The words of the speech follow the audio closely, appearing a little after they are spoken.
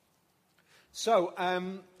So,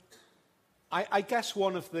 I guess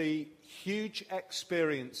one of the huge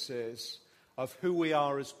experiences of who we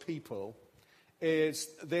are as people is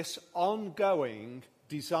this ongoing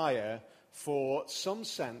desire for some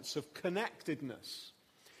sense of connectedness.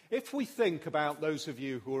 If we think about those of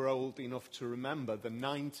you who are old enough to remember the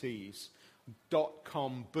 90s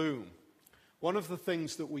dot-com boom, one of the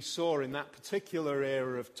things that we saw in that particular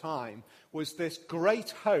era of time was this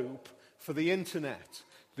great hope for the internet.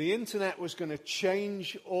 The internet was going to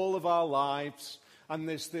change all of our lives, and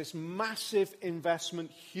there's this massive investment,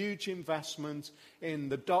 huge investment in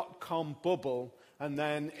the dot-com bubble, and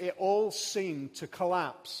then it all seemed to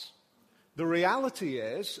collapse. The reality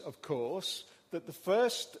is, of course, that the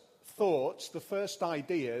first thoughts, the first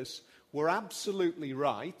ideas were absolutely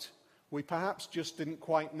right. We perhaps just didn't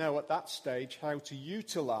quite know at that stage how to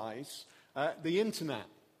utilize the internet.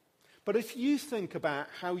 But if you think about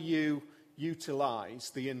how you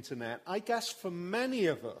utilize the internet, I guess for many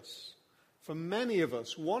of us,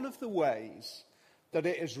 one of the ways that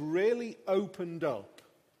it has really opened up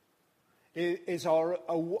is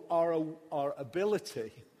our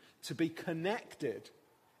ability to be connected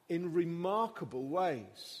in remarkable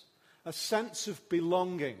ways. A sense of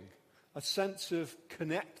belonging, a sense of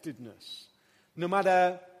connectedness. No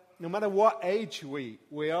matter what age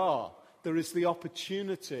we are, there is the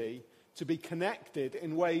opportunity to be connected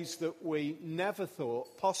in ways that we never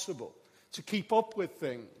thought possible, to keep up with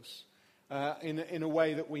things in a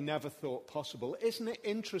way that we never thought possible. Isn't it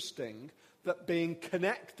interesting that being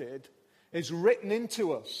connected is written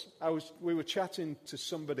into us? We were chatting to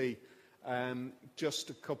somebody just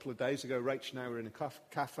a couple of days ago. Rach and I were in a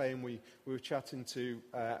cafe, and we were chatting to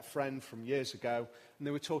a friend from years ago, and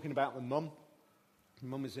they were talking about the mum. The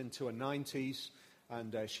mum is into her 90s,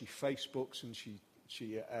 and she Facebooks, and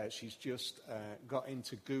she's just got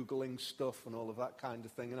into Googling stuff and all of that kind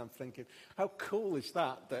of thing. And I'm thinking, how cool is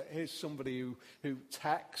that here's somebody who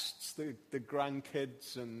texts the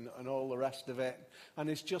grandkids and all the rest of it,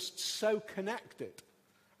 and is just so connected,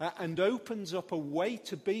 and opens up a way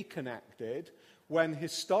to be connected when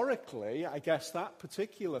historically, I guess that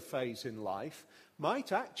particular phase in life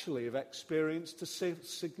might actually have experienced a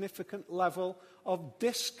significant level of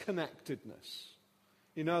disconnectedness.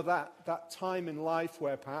 You know, that time in life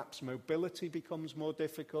where perhaps mobility becomes more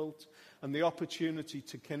difficult and the opportunity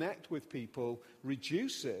to connect with people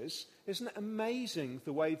reduces. Isn't it amazing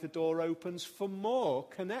the way the door opens for more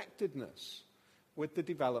connectedness with the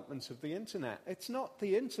development of the internet? It's not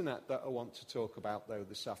the internet that I want to talk about, though,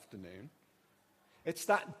 this afternoon. It's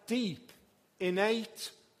that deep,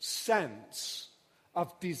 innate sense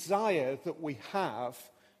of desire that we have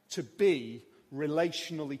to be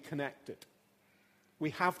relationally connected. We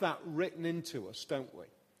have that written into us, don't we?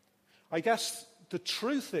 I guess the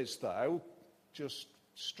truth is, though, just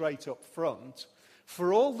straight up front,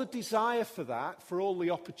 for all the desire for that, for all the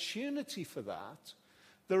opportunity for that,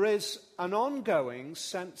 there is an ongoing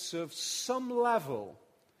sense of some level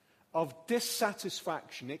of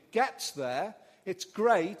dissatisfaction. It gets there, it's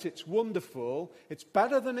great, it's wonderful, it's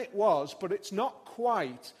better than it was, but it's not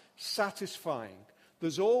quite satisfying.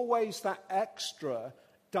 There's always that extra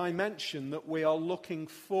dimension that we are looking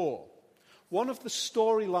for. One of the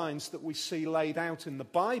storylines that we see laid out in the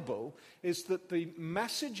Bible is that the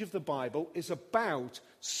message of the Bible is about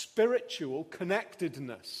spiritual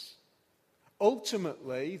connectedness.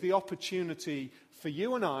 Ultimately, the opportunity for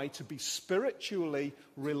you and I to be spiritually,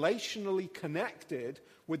 relationally connected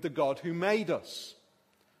with the God who made us.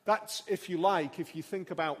 That's, if you like, if you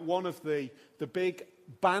think about one of the big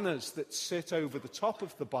banners that sit over the top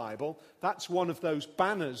of the Bible, that's one of those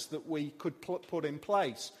banners that we could put in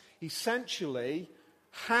place. Essentially,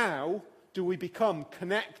 how do we become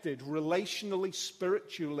connected relationally,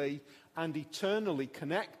 spiritually, and eternally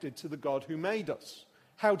connected to the God who made us?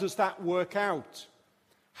 How does that work out?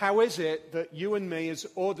 How is it that you and me, as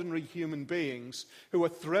ordinary human beings who are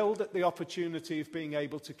thrilled at the opportunity of being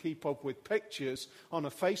able to keep up with pictures on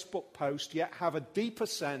a Facebook post, yet have a deeper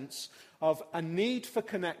sense of a need for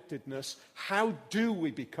connectedness? How do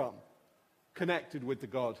we become connected with the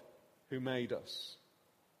God who made us?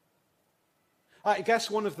 I guess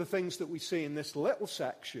one of the things that we see in this little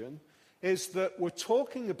section is that we're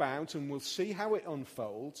talking about, and we'll see how it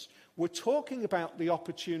unfolds, we're talking about the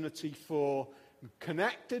opportunity for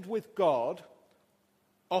connected with God,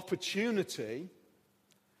 opportunity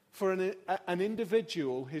for an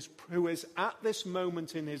individual who is at this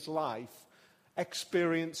moment in his life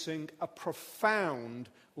experiencing a profound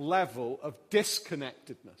level of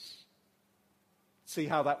disconnectedness. See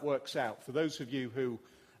how that works out. For those of you who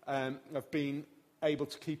have been able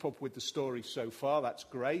to keep up with the story so far, that's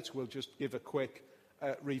great. We'll just give a quick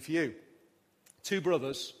review. Two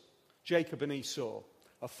brothers, Jacob and Esau.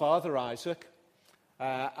 A father, Isaac,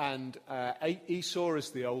 and Esau is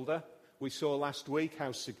the older. We saw last week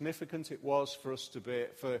how significant it was for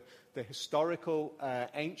the historical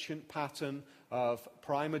ancient pattern of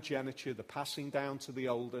primogeniture, the passing down to the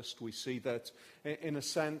oldest. We see that, in a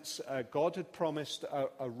sense, God had promised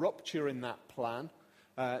a rupture in that plan,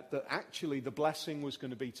 that actually the blessing was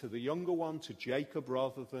going to be to the younger one, to Jacob,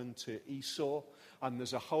 rather than to Esau. And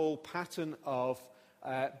there's a whole pattern of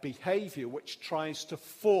behavior which tries to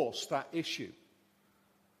force that issue.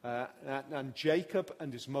 And Jacob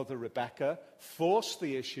and his mother Rebekah forced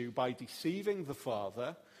the issue by deceiving the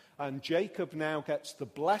father, and Jacob now gets the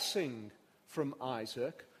blessing from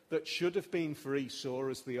Isaac that should have been for Esau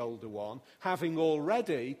as the older one, having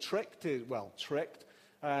already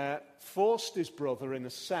forced his brother in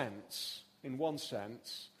one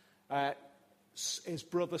sense. His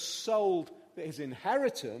brother sold his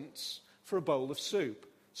inheritance for a bowl of soup.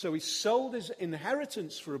 So he sold his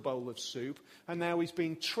inheritance for a bowl of soup, and now he's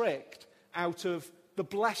being tricked out of the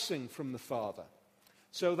blessing from the father.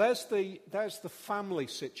 So there's the family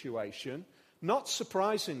situation. Not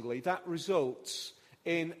surprisingly, that results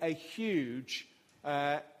in a huge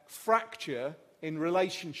fracture in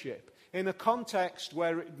relationship, in a context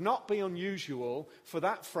where it would not be unusual for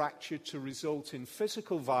that fracture to result in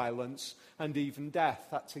physical violence and even death.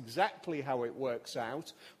 That's exactly how it works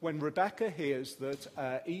out when Rebekah hears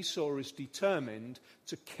that Esau is determined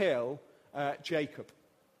to kill Jacob.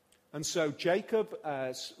 And so Jacob,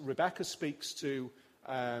 as Rebekah speaks to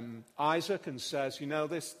Isaac and says,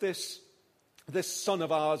 this son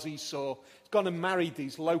of ours, Esau, is going to marry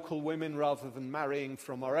these local women rather than marrying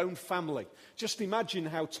from our own family. Just imagine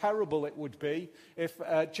how terrible it would be if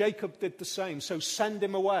Jacob did the same. So send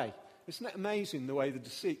him away. Isn't it amazing the way the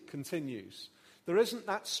deceit continues? There isn't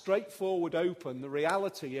that straightforward open. The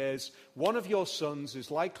reality is one of your sons is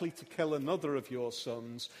likely to kill another of your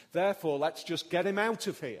sons. Therefore, let's just get him out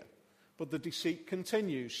of here. But the deceit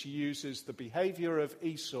continues. She uses the behavior of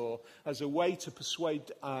Esau as a way to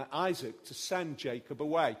persuade Isaac to send Jacob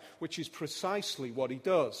away, which is precisely what he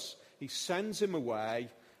does. He sends him away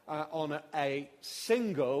on a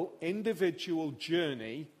single individual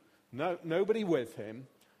journey, nobody with him,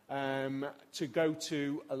 to go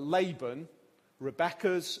to Laban,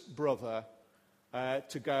 Rebekah's brother,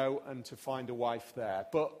 to go and to find a wife there.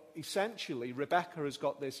 But essentially, Rebekah has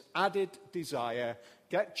got this added desire: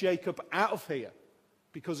 get Jacob out of here,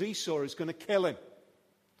 because Esau is going to kill him.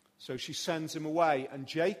 So she sends him away, and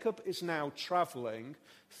Jacob is now traveling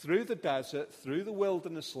through the desert, through the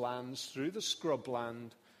wilderness lands, through the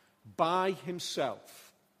scrubland, by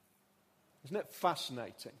himself. Isn't it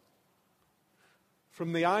fascinating?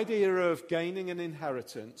 From the idea of gaining an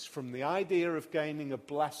inheritance, from the idea of gaining a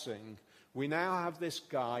blessing, we now have this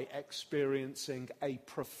guy experiencing a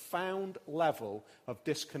profound level of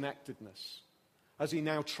disconnectedness as he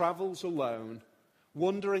now travels alone,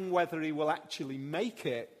 wondering whether he will actually make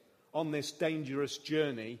it on this dangerous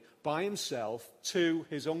journey by himself to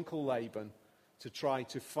his uncle Laban to try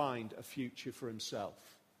to find a future for himself.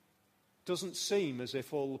 Doesn't seem as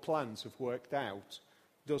if all the plans have worked out,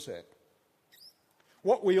 does it?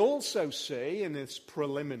 What we also see in this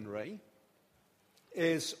preliminary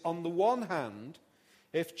is, on the one hand,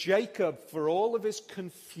 if Jacob, for all of his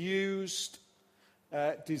confused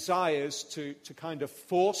desires to kind of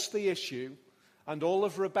force the issue and all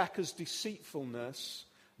of Rebekah's deceitfulness,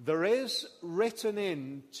 there is written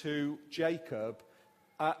in to Jacob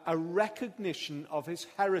a recognition of his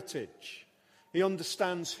heritage. He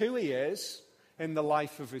understands who he is in the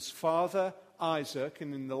life of his father, Isaac,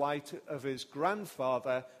 and in the light of his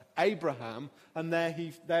grandfather, Abraham, and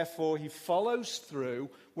therefore he follows through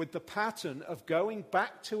with the pattern of going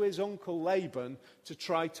back to his uncle Laban to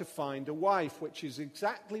try to find a wife, which is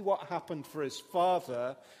exactly what happened for his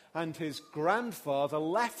father, and his grandfather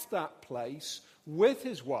left that place with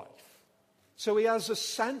his wife. So he has a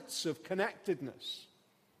sense of connectedness.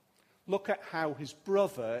 Look at how his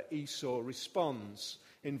brother Esau responds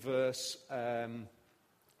in verse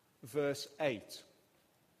 8.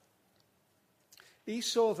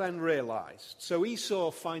 Esau then realized, so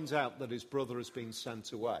Esau finds out that his brother has been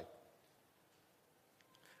sent away.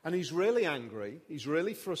 And he's really angry, he's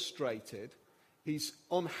really frustrated, he's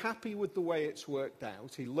unhappy with the way it's worked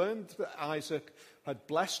out. He learned that Isaac had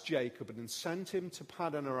blessed Jacob and sent him to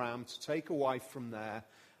Paddan Aram to take a wife from there,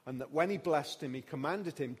 and that when he blessed him, he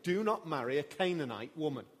commanded him, do not marry a Canaanite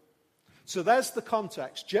woman. So there's the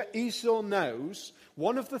context. Esau knows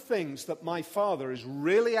one of the things that my father is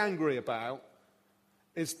really angry about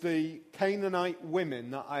is the Canaanite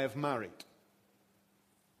women that I have married.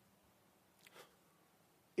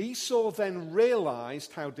 Esau then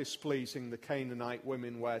realized how displeasing the Canaanite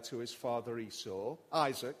women were to his father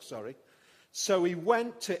Isaac. So he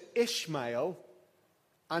went to Ishmael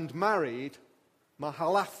and married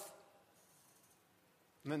Mahalath.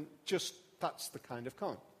 And then that's the kind of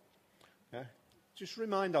con. Yeah? Just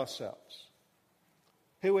remind ourselves.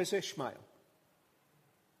 Who is Ishmael?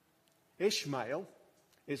 Ishmael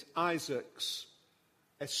is Isaac's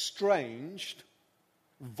estranged,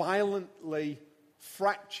 violently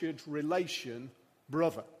fractured relation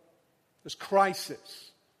brother. There's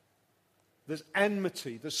crisis. There's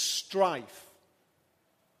enmity. There's strife.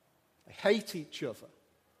 They hate each other.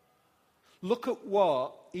 Look at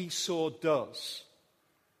what Esau does.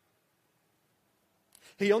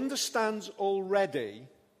 He understands already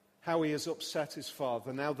how he has upset his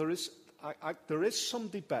father. Now, there is some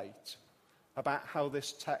debate about how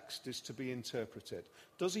this text is to be interpreted.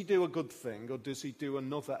 Does he do a good thing or does he do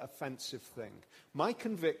another offensive thing? My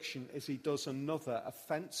conviction is he does another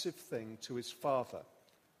offensive thing to his father.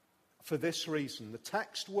 For this reason, the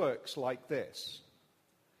text works like this.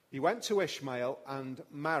 He went to Ishmael and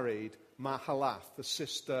married Mahalath, the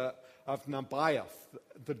sister of Nebaioth,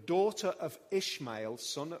 the daughter of Ishmael,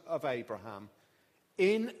 son of Abraham,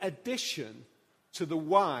 in addition to the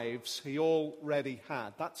wives he already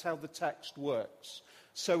had. That's how the text works.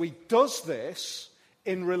 So he does this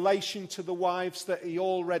in relation to the wives that he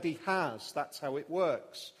already has. That's how it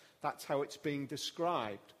works. That's how it's being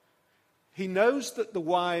described. He knows that the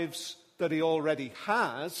wives that he already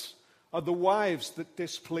has are the wives that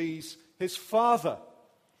displease his father.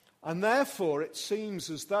 And therefore, it seems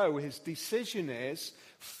as though his decision is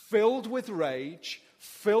filled with rage,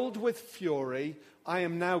 filled with fury. I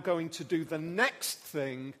am now going to do the next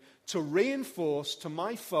thing to reinforce to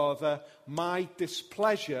my father my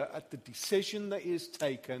displeasure at the decision that he has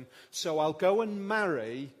taken. So I'll go and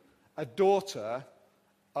marry a daughter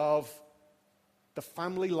of the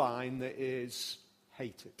family line that is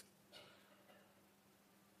hated.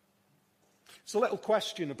 It's a little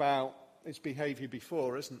question about his behavior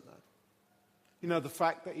before, isn't there? You know, the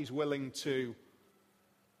fact that he's willing to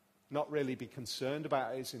not really be concerned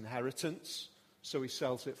about his inheritance, so he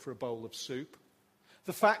sells it for a bowl of soup.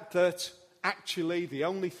 The fact that actually the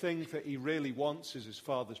only thing that he really wants is his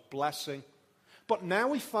father's blessing. But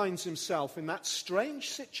now he finds himself in that strange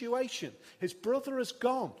situation. His brother has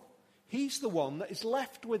gone. He's the one that is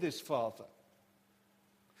left with his father.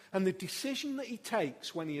 And the decision that he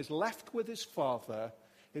takes when he is left with his father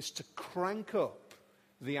is to crank up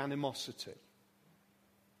the animosity.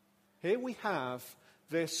 Here we have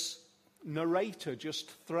this narrator just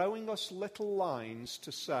throwing us little lines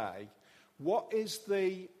to say, what is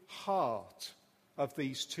the heart of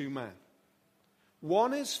these two men?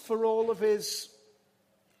 One is for all of his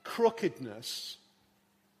crookedness.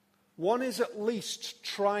 One is at least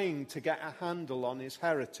trying to get a handle on his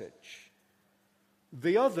heritage.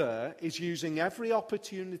 The other is using every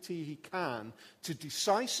opportunity he can to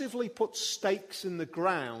decisively put stakes in the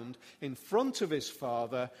ground in front of his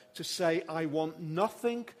father to say, I want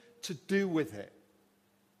nothing to do with it.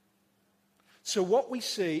 So what we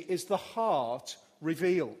see is the heart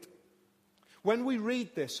revealed. When we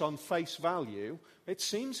read this on face value, it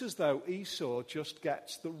seems as though Esau just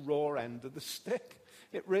gets the raw end of the stick.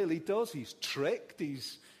 It really does. He's tricked.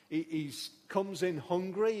 He's comes in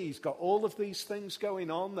hungry. He's got all of these things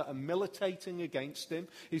going on that are militating against him.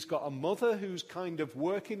 He's got a mother who's kind of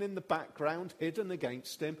working in the background, hidden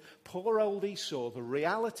against him. Poor old Esau. The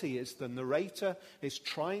reality is the narrator is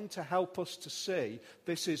trying to help us to see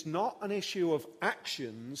this is not an issue of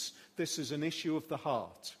actions. This is an issue of the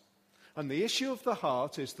heart. And the issue of the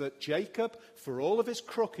heart is that Jacob, for all of his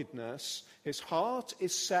crookedness, his heart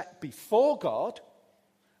is set before God,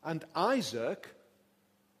 and Isaac,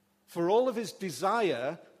 for all of his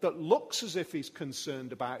desire that looks as if he's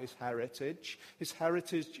concerned about his heritage is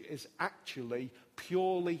actually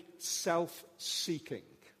purely self-seeking.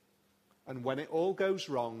 And when it all goes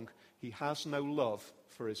wrong, he has no love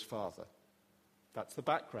for his father. That's the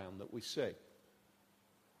background that we see.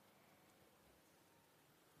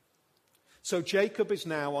 So Jacob is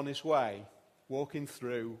now on his way, walking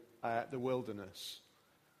through the wilderness.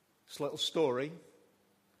 This little story,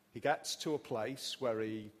 he gets to a place where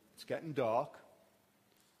it's getting dark,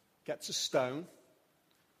 gets a stone,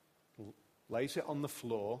 lays it on the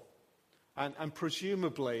floor, and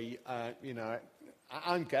presumably,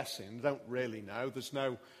 I'm guessing, don't really know,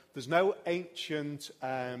 there's no ancient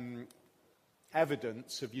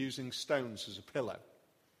evidence of using stones as a pillow.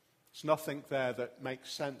 There's nothing there that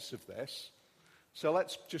makes sense of this. So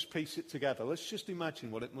let's just piece it together. Let's just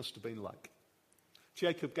imagine what it must have been like.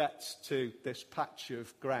 Jacob gets to this patch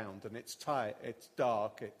of ground and it's tired, it's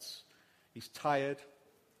dark, he's tired.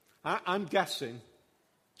 I'm guessing,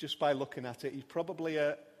 just by looking at it, he's probably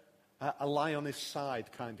a lie on his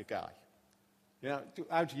side kind of guy. You know,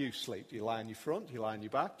 how do you sleep? Do you lie on your front? Do you lie on your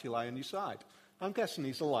back? Do you lie on your side? I'm guessing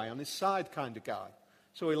he's a lie on his side kind of guy.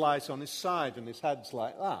 So he lies on his side and his head's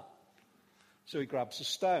like that. So he grabs a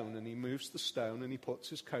stone and he moves the stone and he puts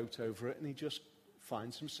his coat over it and he just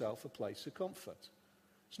finds himself a place of comfort.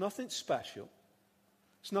 It's nothing special.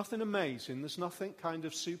 It's nothing amazing. There's nothing kind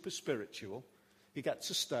of super spiritual. He gets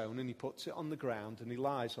a stone and he puts it on the ground and he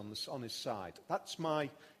lies on his side. That's my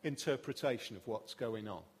interpretation of what's going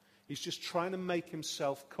on. He's just trying to make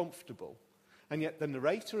himself comfortable. And yet the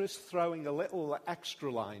narrator is throwing a little extra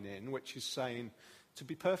line in, which is saying, to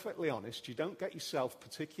be perfectly honest, you don't get yourself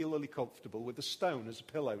particularly comfortable with a stone as a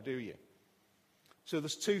pillow, do you? So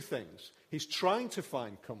there's two things. He's trying to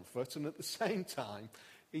find comfort, and at the same time,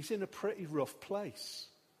 he's in a pretty rough place.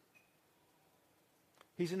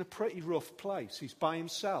 He's in a pretty rough place. He's by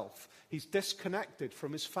himself. He's disconnected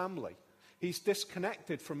from his family. He's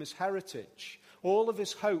disconnected from his heritage. All of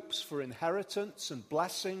his hopes for inheritance and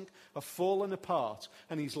blessing are fallen apart,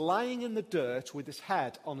 and he's lying in the dirt with his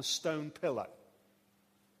head on a stone pillow.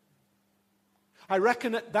 I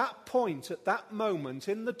reckon at that point, at that moment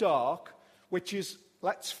in the dark, which is,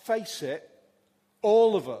 let's face it,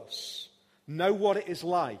 all of us know what it is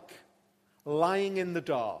like lying in the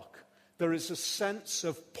dark. There is a sense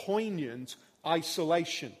of poignant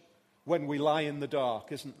isolation when we lie in the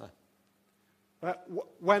dark, isn't there?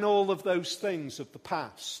 When all of those things of the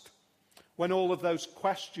past, when all of those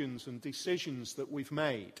questions and decisions that we've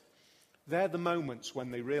made, they're the moments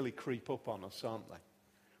when they really creep up on us, aren't they?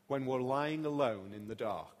 When we're lying alone in the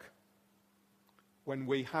dark. When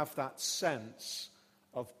we have that sense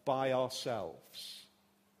of by ourselves.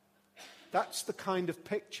 That's the kind of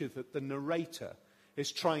picture that the narrator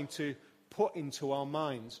is trying to put into our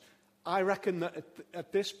minds. I reckon that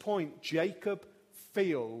at this point, Jacob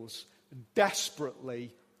feels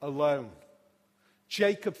desperately alone.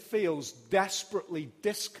 Jacob feels desperately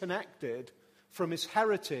disconnected from his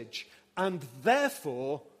heritage, and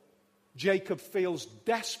therefore Jacob feels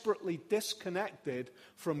desperately disconnected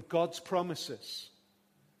from God's promises,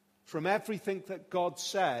 from everything that God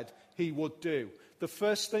said he would do. The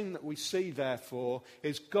first thing that we see, therefore,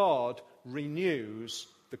 is God renews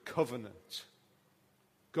the covenant.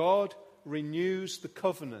 God renews the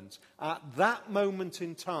covenant at that moment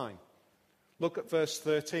in time. Look at verse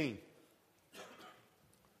 13.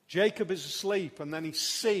 Jacob is asleep, and then he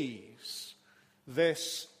sees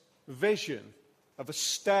this vision of a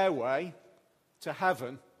stairway to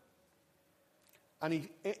heaven. And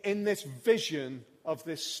in this vision of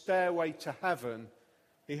this stairway to heaven,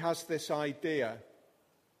 he has this idea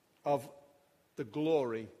of the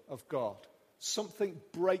glory of God. Something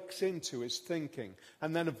breaks into his thinking.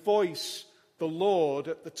 And then a voice, the Lord,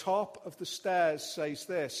 at the top of the stairs says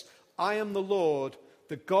this, I am the Lord,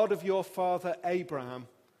 the God of your father Abraham,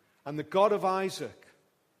 and the God of Isaac.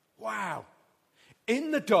 Wow.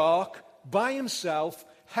 In the dark, by himself,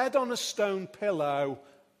 head on a stone pillow,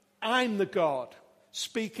 I'm the God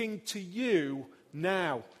speaking to you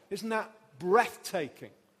now. Isn't that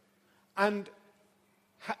breathtaking? And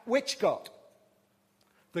which God?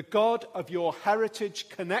 The God of your heritage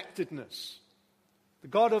connectedness. The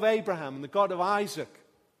God of Abraham and the God of Isaac.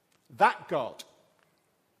 That God.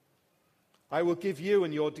 I will give you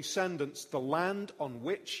and your descendants the land on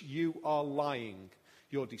which you are lying.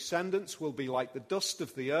 Your descendants will be like the dust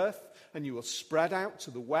of the earth, and you will spread out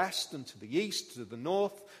to the west and to the east, to the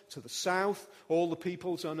north, to the south. All the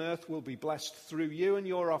peoples on earth will be blessed through you and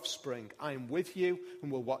your offspring. I am with you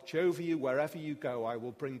and will watch over you wherever you go. I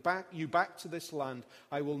will bring you back to this land.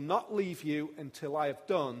 I will not leave you until I have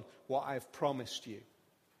done what I have promised you.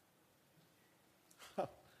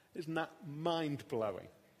 Isn't that mind-blowing?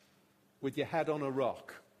 With your head on a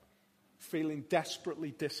rock, feeling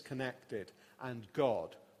desperately disconnected, and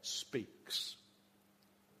God speaks.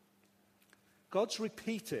 God's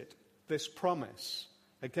repeated this promise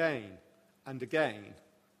again and again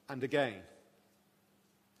and again.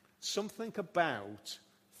 Something about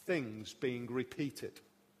things being repeated.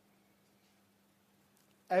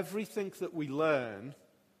 Everything that we learn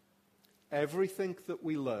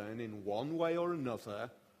in one way or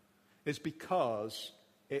another is because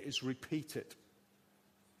it is repeated.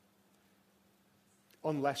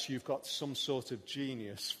 Unless you've got some sort of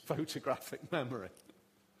genius photographic memory.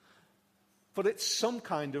 But it's some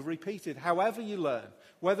kind of repeated. However you learn,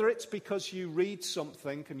 whether it's because you read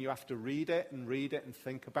something and you have to read it and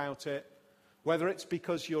think about it, Whether it's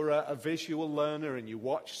because you're a visual learner and you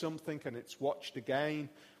watch something and it's watched again,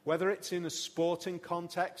 whether it's in a sporting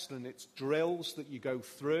context and it's drills that you go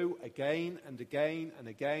through again and again and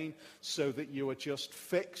again so that you are just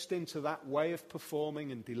fixed into that way of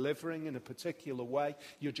performing and delivering in a particular way.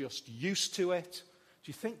 You're just used to it. Do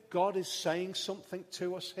you think God is saying something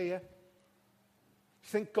to us here? Do you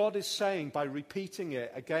think God is saying, by repeating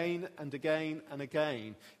it again and again and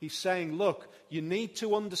again, he's saying, look, you need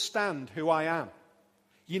to understand who I am.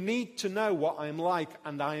 You need to know what I'm like,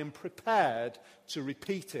 and I am prepared to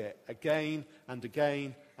repeat it again and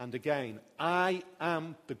again and again. I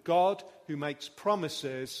am the God who makes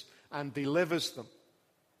promises and delivers them.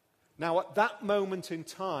 Now, at that moment in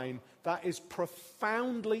time, that is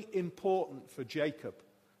profoundly important for Jacob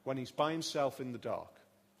when he's by himself in the dark,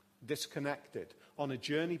 disconnected, on a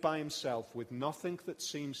journey by himself with nothing that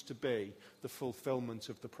seems to be the fulfillment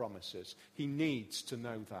of the promises. He needs to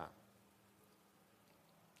know that.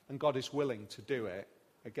 And God is willing to do it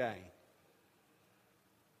again.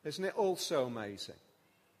 Isn't it also amazing?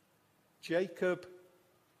 Jacob,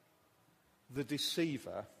 the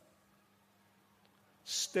deceiver,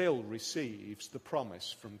 still receives the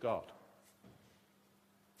promise from God.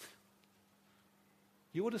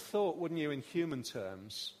 You would have thought, wouldn't you, in human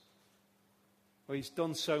terms, well, he's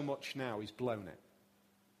done so much now, he's blown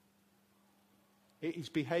it. He's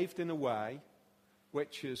behaved in a way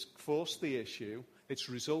which has forced the issue. It's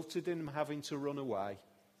resulted in him having to run away,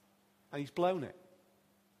 and he's blown it.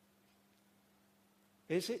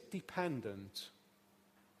 Is it dependent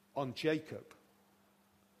on Jacob,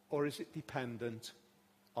 or is it dependent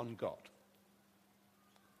on God?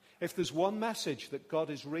 If there's one message that God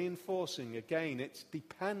is reinforcing, again, it's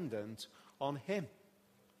dependent on him.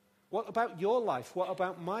 What about your life? What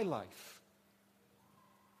about my life?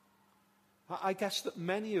 I guess that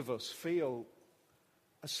many of us feel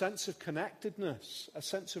a sense of connectedness, a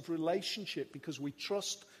sense of relationship, because we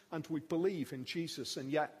trust and we believe in Jesus.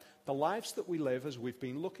 And yet, the lives that we live, as we've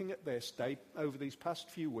been looking at this day over these past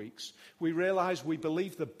few weeks, we realize we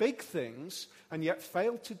believe the big things and yet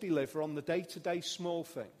fail to deliver on the day-to-day small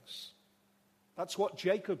things. That's what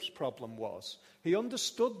Jacob's problem was. He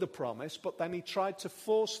understood the promise, but then he tried to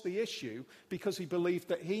force the issue because he believed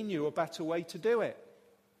that he knew a better way to do it.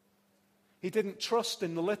 He didn't trust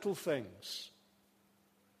in the little things.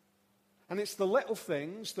 And it's the little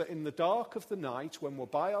things that in the dark of the night, when we're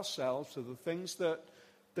by ourselves, are the things that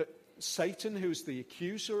Satan, who's the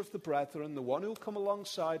accuser of the brethren, the one who'll come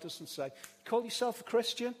alongside us and say, call yourself a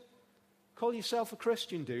Christian? Call yourself a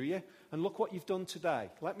Christian, do you? And look what you've done today.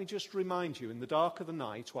 Let me just remind you, in the dark of the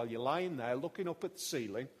night, while you're lying there looking up at the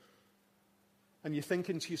ceiling, and you're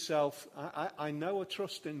thinking to yourself, I know I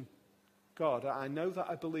trust in God. I know that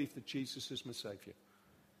I believe that Jesus is my Saviour.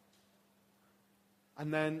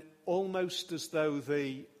 And then, almost as though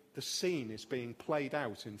the scene is being played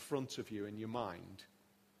out in front of you in your mind,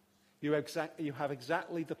 you have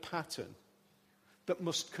exactly the pattern that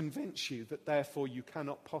must convince you that therefore you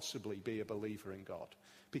cannot possibly be a believer in God.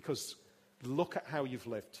 Because look at how you've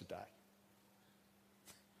lived today.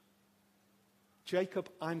 Jacob,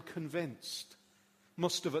 I'm convinced,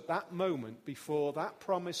 must have at that moment, before that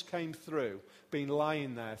promise came through, been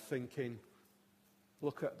lying there thinking,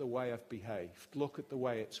 look at the way I've behaved. Look at the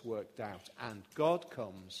way it's worked out. And God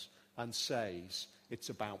comes and says, it's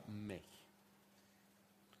about me.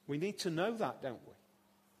 We need to know that, don't we?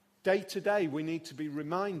 Day to day, we need to be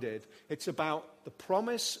reminded it's about the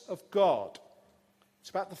promise of God. It's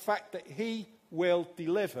about the fact that he will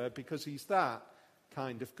deliver because he's that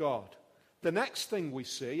kind of God. The next thing we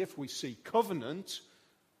see, if we see covenant,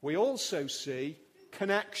 we also see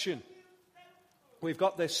connection. We've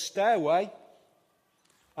got this stairway.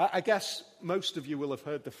 I guess most of you will have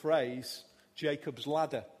heard the phrase, Jacob's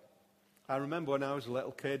ladder. I remember when I was a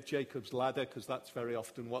little kid, Jacob's ladder, because that's very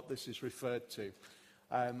often what this is referred to.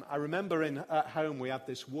 I remember at home we had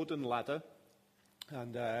this wooden ladder,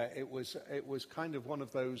 and it was kind of one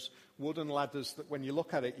of those wooden ladders that when you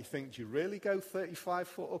look at it, you think, do you really go 35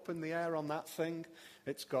 foot up in the air on that thing?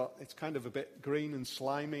 It's kind of a bit green and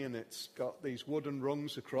slimy, and it's got these wooden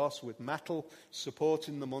rungs across with metal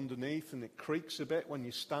supporting them underneath, and it creaks a bit when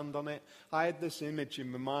you stand on it. I had this image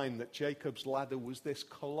in my mind that Jacob's ladder was this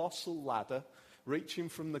colossal ladder reaching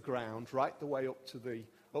from the ground right the way up to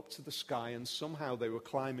the sky, and somehow they were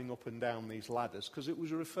climbing up and down these ladders because it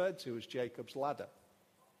was referred to as Jacob's ladder.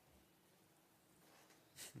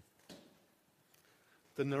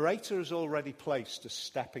 The narrator has already placed a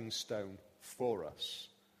stepping stone for us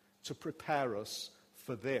to prepare us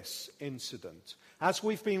for this incident. As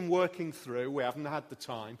we've been working through, we haven't had the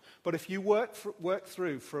time, but if you work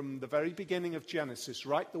through from the very beginning of Genesis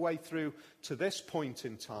right the way through to this point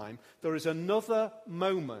in time, there is another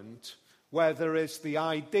moment where there is the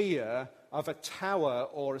idea of a tower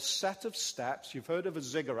or a set of steps. You've heard of a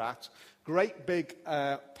ziggurat, great big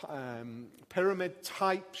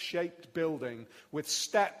pyramid-type shaped building with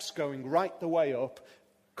steps going right the way up,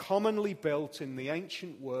 commonly built in the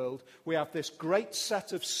ancient world. We have this great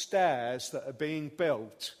set of stairs that are being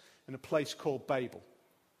built in a place called Babel,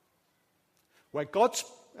 where God's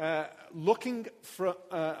looking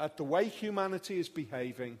at the way humanity is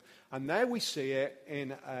behaving, and there we see it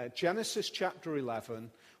in Genesis chapter 11,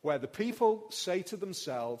 where the people say to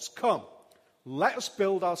themselves, "Come, let us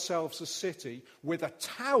build ourselves a city with a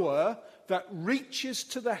tower that reaches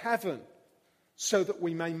to the heaven, so that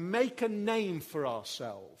we may make a name for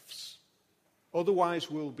ourselves. Otherwise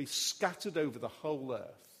we'll be scattered over the whole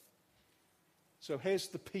earth." So here's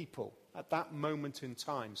the people at that moment in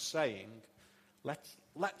time saying,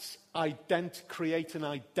 let's create an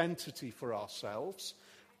identity for ourselves.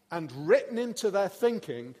 And written into their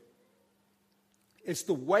thinking is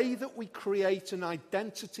the way that we create an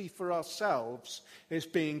identity for ourselves is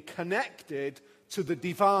being connected to the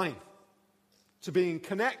divine, to being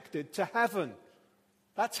connected to heaven.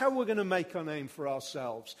 That's how we're going to make a name for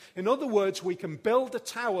ourselves. In other words, we can build a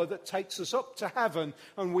tower that takes us up to heaven,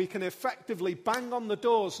 and we can effectively bang on the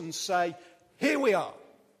doors and say, "Here we are.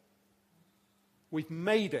 We've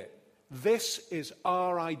made it. This is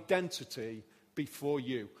our identity before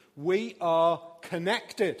you. We are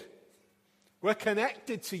connected. We're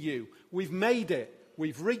connected to you. We've made it.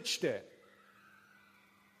 We've reached it.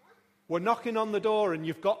 We're knocking on the door and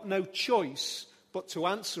you've got no choice but to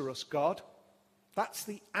answer us, God." That's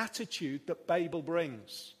the attitude that Babel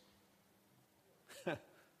brings.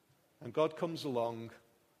 And God comes along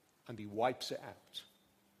and he wipes it out.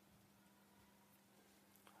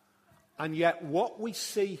 And yet what we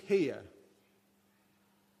see here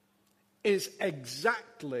is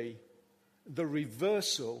exactly the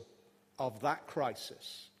reversal of that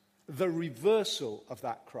crisis. The reversal of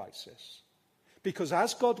that crisis. Because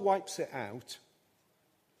as God wipes it out,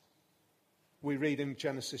 we read in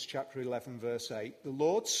Genesis chapter 11 verse 8, "The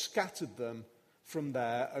Lord scattered them from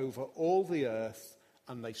there over all the earth,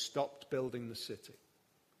 and they stopped building the city."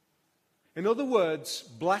 In other words,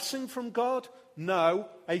 blessing from God? No,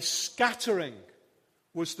 a scattering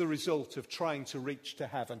was the result of trying to reach to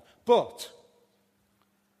heaven. But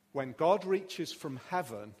when God reaches from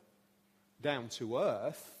heaven down to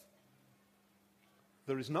earth,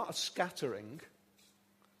 there is not a scattering,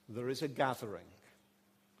 there is a gathering.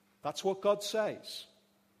 That's what God says,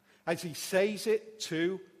 as he says it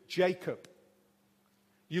to Jacob.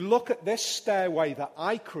 You look at this stairway that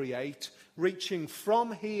I create, reaching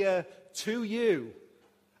from here to you,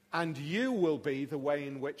 and you will be the way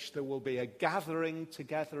in which there will be a gathering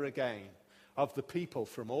together again of the people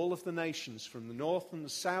from all of the nations, from the north and the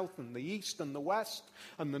south and the east and the west,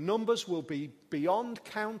 and the numbers will be beyond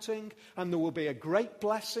counting, and there will be a great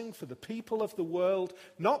blessing for the people of the world,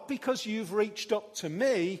 not because you've reached up to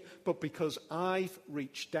me, but because I've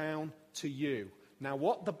reached down to you. Now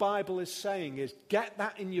what the Bible is saying is, get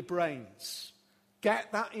that in your brains.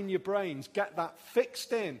 Get that in your brains. Get that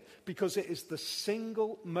fixed in, because it is the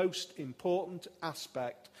single most important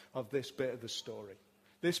aspect of this bit of the story.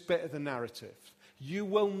 This bit of the narrative. You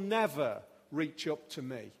will never reach up to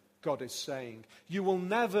me, God is saying. You will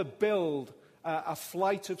never build a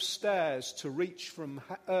flight of stairs to reach from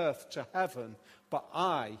earth to heaven, but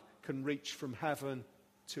I can reach from heaven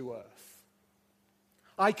to earth.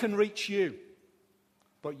 I can reach you,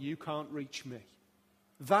 but you can't reach me.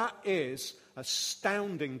 That is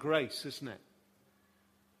astounding grace, isn't it?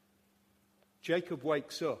 Jacob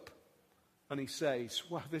wakes up and he says,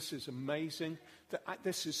 "Wow, this is amazing.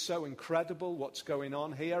 This is so incredible what's going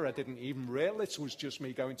on here. I didn't even realize it was just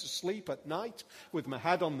me going to sleep at night with my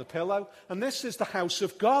head on the pillow. And this is the house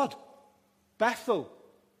of God. Bethel,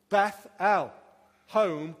 Beth-El,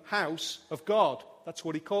 home, house of God." That's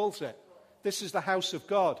what he calls it. This is the house of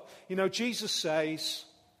God. You know, Jesus says,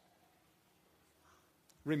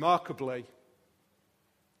 remarkably,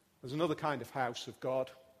 there's another kind of house of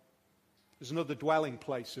God. There's another dwelling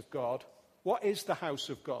place of God. What is the house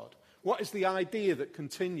of God? What is the idea that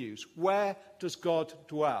continues? Where does God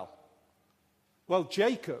dwell? Well,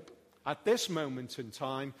 Jacob, at this moment in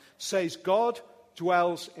time, says God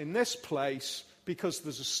dwells in this place because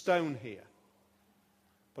there's a stone here.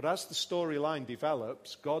 But as the storyline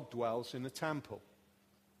develops, God dwells in a temple.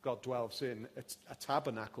 God dwells in a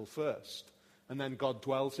tabernacle first, and then God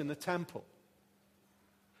dwells in a temple.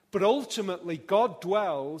 But ultimately, God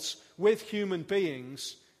dwells with human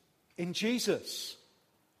beings in Jesus.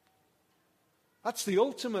 That's the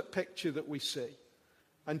ultimate picture that we see.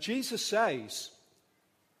 And Jesus says,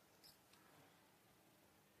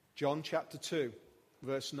 John chapter 2,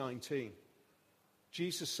 verse 19,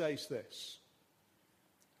 Jesus says this: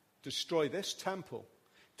 destroy this temple,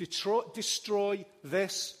 destroy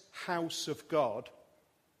this house of God,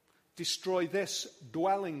 destroy this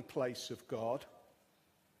dwelling place of God,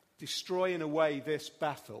 destroy in a way this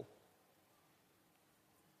Bethel,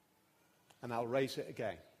 and I'll raise it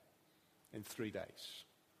again in 3 days.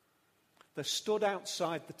 They stood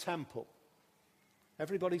outside the temple.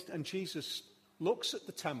 And Jesus looks at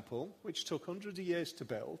the temple, which took hundreds of years to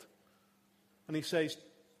build, and he says,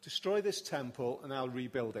 destroy this temple and I'll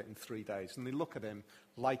rebuild it in 3 days. And they look at him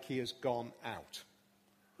like he has gone out.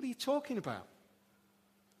 What are you talking about?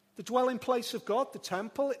 The dwelling place of God, the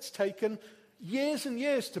temple, it's taken years and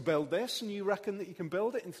years to build this, and you reckon that you can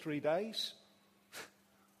build it in 3 days?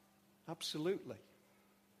 Absolutely.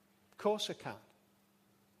 Of course I can.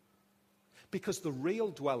 Because the real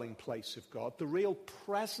dwelling place of God, the real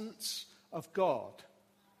presence of God,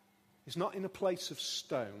 is not in a place of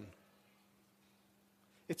stone.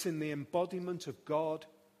 It's in the embodiment of God,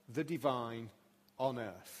 the divine, on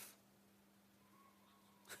earth.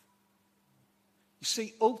 You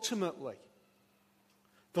see, ultimately,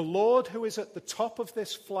 the Lord who is at the top of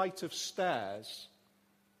this flight of stairs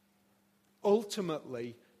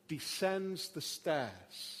ultimately descends the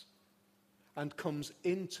stairs and comes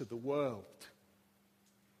into the world.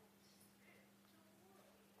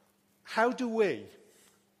 How do we,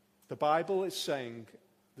 the Bible is saying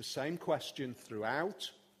the same question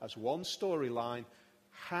throughout as one storyline,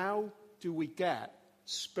 how do we get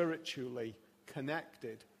spiritually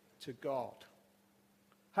connected to God?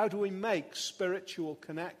 How do we make spiritual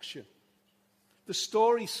connection? The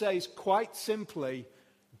story says quite simply,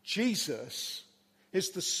 Jesus is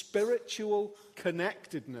the spiritual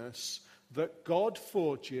connectedness that God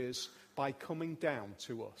forges by coming down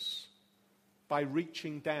to us, by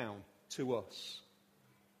reaching down to us.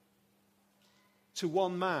 To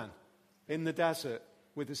one man in the desert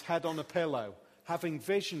with his head on a pillow, having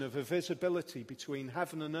vision of a visibility between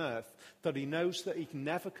heaven and earth that he knows that he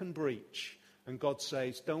never can breach. And God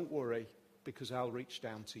says, don't worry, because I'll reach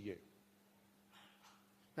down to you.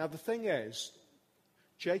 Now the thing is,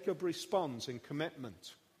 Jacob responds in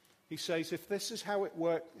commitment. He says, if this is how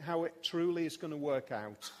it truly is going to work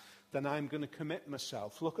out, then I'm going to commit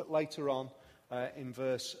myself. Look at later on in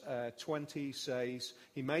verse 20, he says,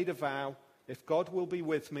 he made a vow, if God will be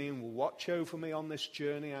with me and will watch over me on this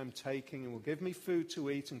journey I'm taking and will give me food to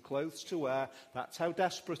eat and clothes to wear, that's how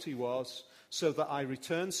desperate he was, so that I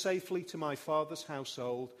return safely to my father's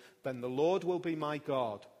household, then the Lord will be my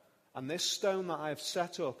God. And this stone that I have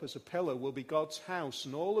set up as a pillar will be God's house,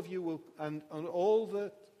 and all of you will, and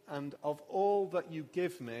of all that you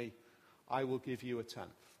give me, I will give you a tenth.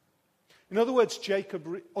 In other words,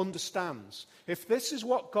 Jacob understands, if this is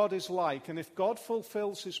what God is like, and if God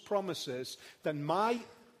fulfills his promises, then my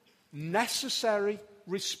necessary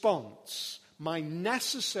response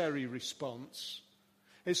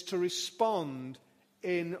is to respond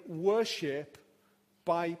in worship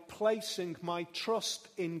by placing my trust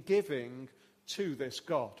in giving to this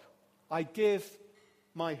God. I give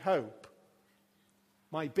my hope,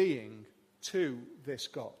 my being, to this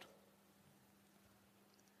God.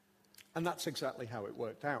 And that's exactly how it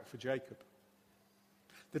worked out for Jacob.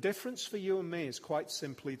 The difference for you and me is quite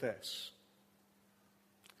simply this.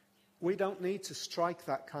 We don't need to strike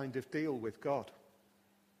that kind of deal with God.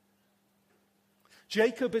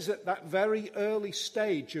 Jacob is at that very early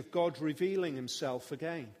stage of God revealing himself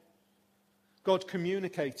again. God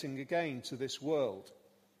communicating again to this world.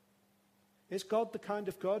 Is God the kind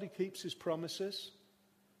of God who keeps his promises?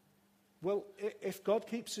 Well, if God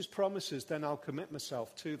keeps his promises, then I'll commit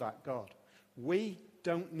myself to that God. We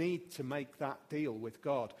don't need to make that deal with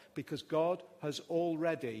God because God has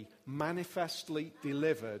already manifestly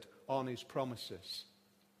delivered on his promises.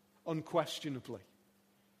 Unquestionably.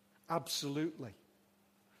 Absolutely.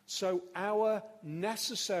 So our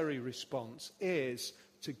necessary response is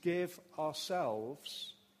to give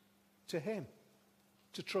ourselves to him,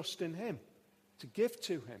 to trust in him, to give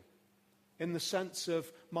to him, in the sense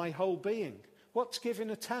of my whole being. What's giving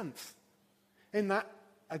a tenth? In that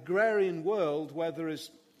agrarian world where there is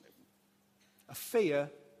a fear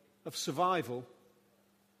of survival,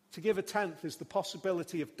 to give a tenth is the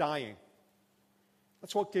possibility of dying.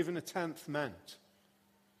 That's what giving a tenth meant.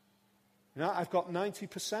 You know, I've got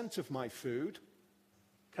 90% of my food.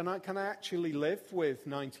 Can I actually live with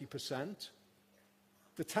 90%?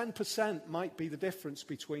 The 10% might be the difference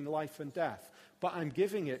between life and death, but I'm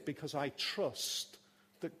giving it because I trust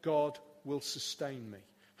that God will sustain me.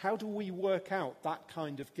 How do we work out that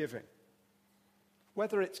kind of giving?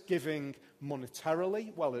 Whether it's giving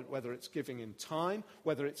monetarily, whether it's giving in time,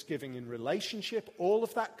 whether it's giving in relationship, all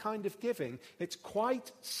of that kind of giving, it's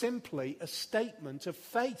quite simply a statement of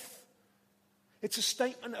faith. It's a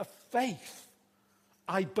statement of faith.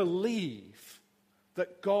 I believe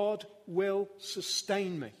that God will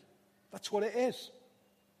sustain me. That's what it is.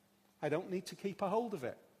 I don't need to keep a hold of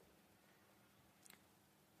it.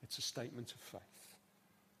 It's a statement of faith.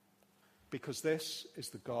 Because this is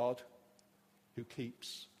the God who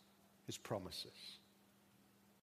keeps his promises.